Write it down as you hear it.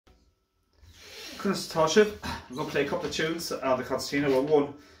I'm going to play a couple of tunes on the concertina. Well, one,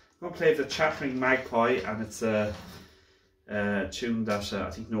 I'm going to play the Chattering Magpie, and it's a tune that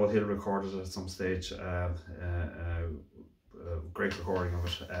I think Noel Hill recorded at some stage. Great recording of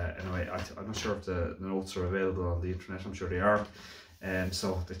it. Anyway, I'm not sure if the notes are available on the internet. I'm sure they are.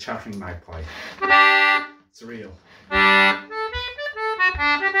 So the Chattering Magpie. It's a real. So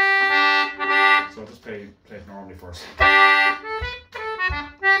I'll just play it normally first.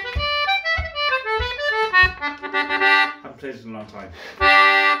 Haven't played it in a long time.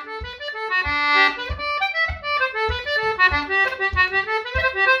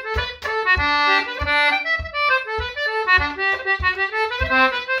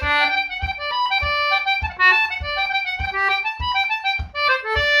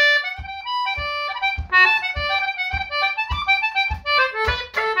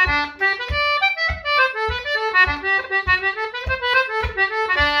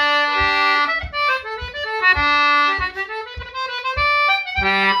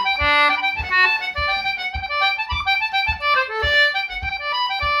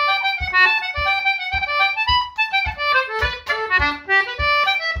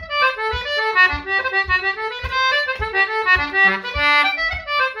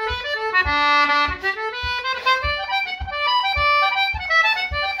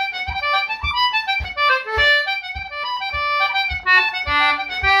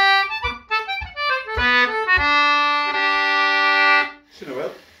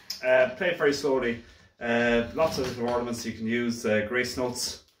 Play it very slowly. Lots of little ornaments you can use, grace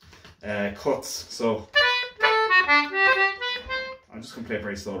notes, cuts. So I'm just going to play it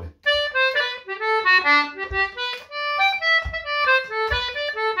very slowly.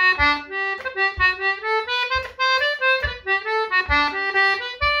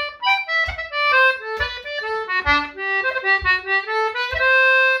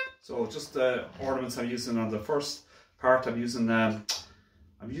 So just the ornaments I'm using on the first part. I'm using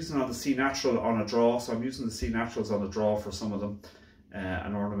on the C natural on a draw, so I'm using the C naturals on a draw for some of them.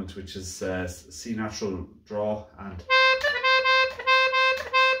 An ornament which is C natural draw and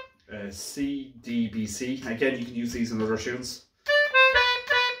C, D, B, C. Again, you can use these in other tunes.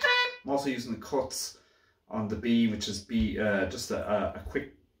 I'm also using the cuts on the B, which is B, just a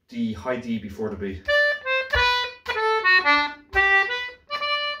quick D, high D before the B.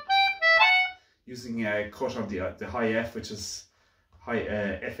 Using a cut on the high F, which is high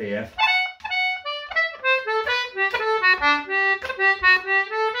FAF.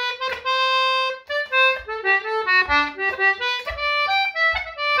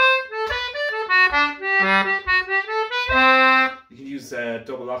 You can use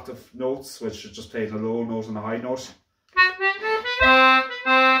double octave notes, which are just playing a low note and a high note.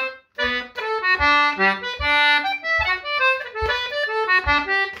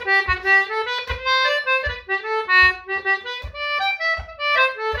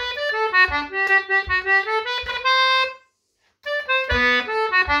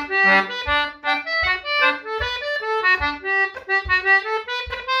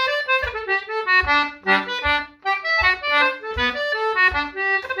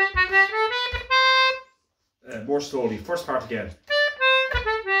 More slowly. First part again.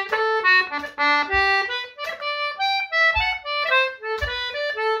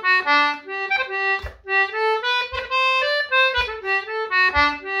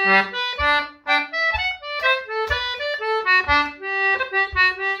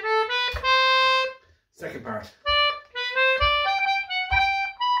 Second part.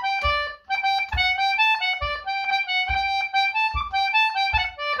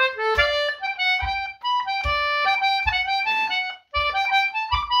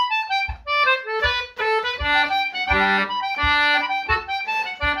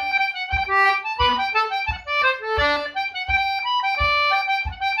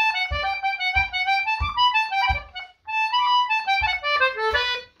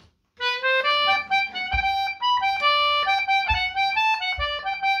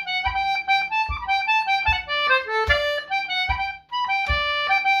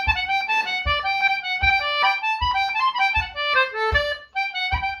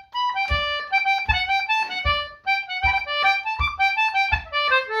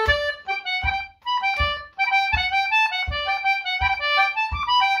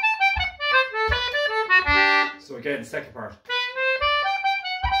 So again, second part.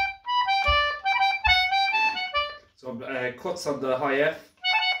 So cuts on the high F,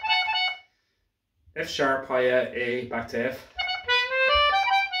 F sharp, high A, back to F.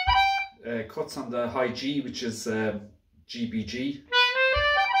 Cuts on the high G, which is G, B, G.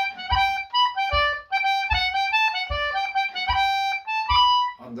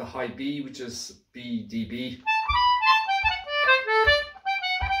 On the high B, which is B, D, B.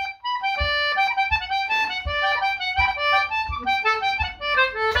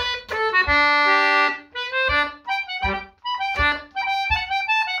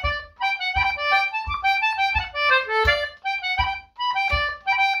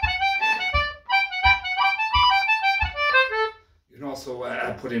 You can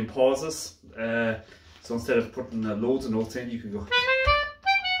also put in pauses. So instead of putting loads of notes in, you can go.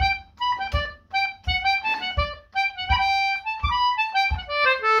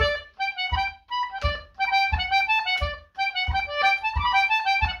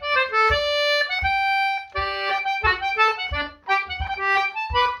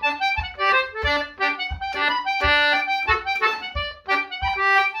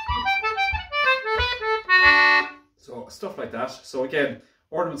 So stuff like that. So again,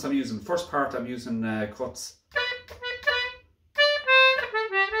 ornaments I'm using. First part I'm using cuts.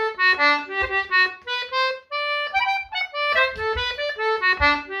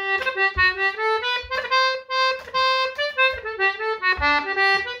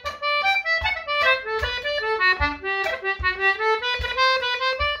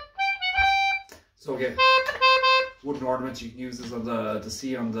 So again, wooden ornament, you can use this on the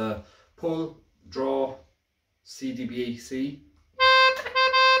C on the pull, draw, C, D, B, C.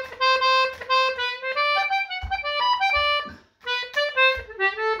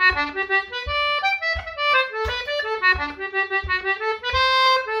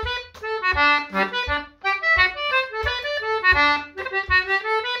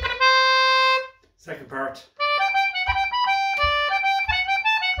 Second part.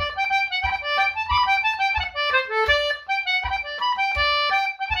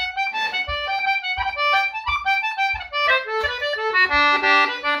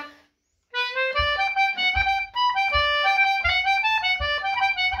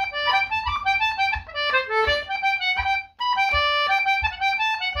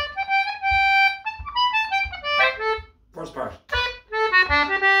 First part.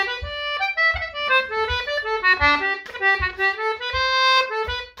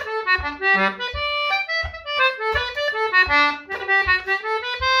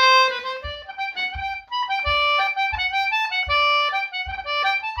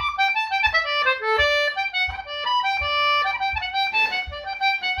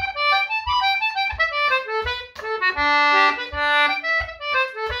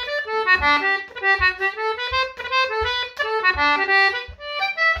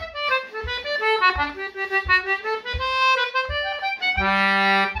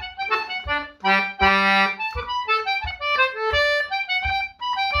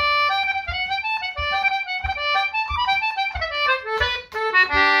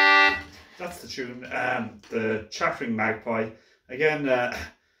 That's the tune. The chattering magpie. Again,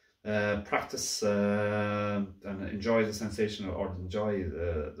 practice and enjoy the sensation, or enjoy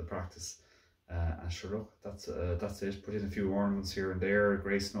the practice. And sure, look, that's it. Put in a few ornaments here and there,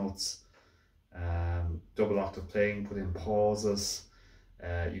 grace notes, double octave playing, put in pauses.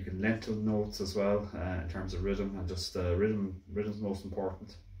 You can lentil notes as well in terms of rhythm, and just rhythm's most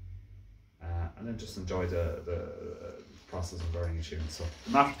important. And then just enjoy the process of learning a tune. So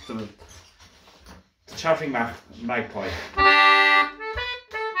the chattering magpie.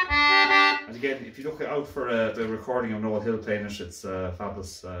 And again, if you look out for the recording of Noel Hill playing it, it's a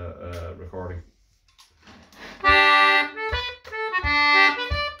fabulous recording.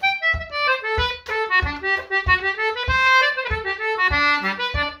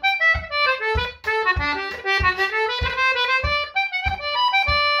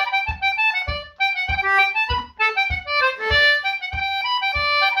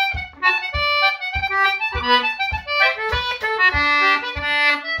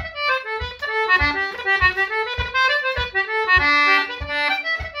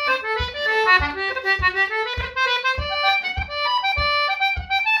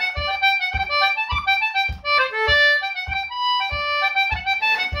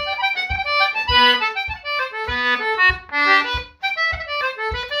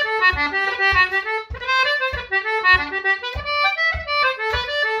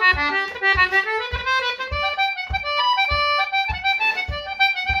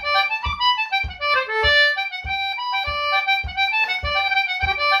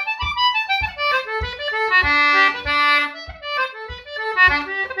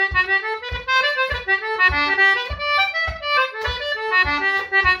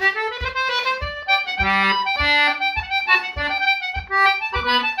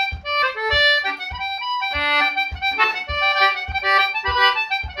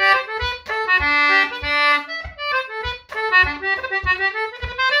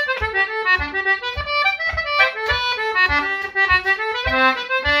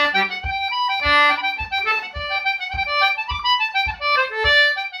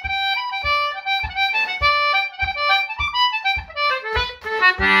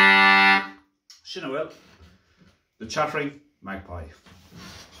 Shinawil, the chattering magpie.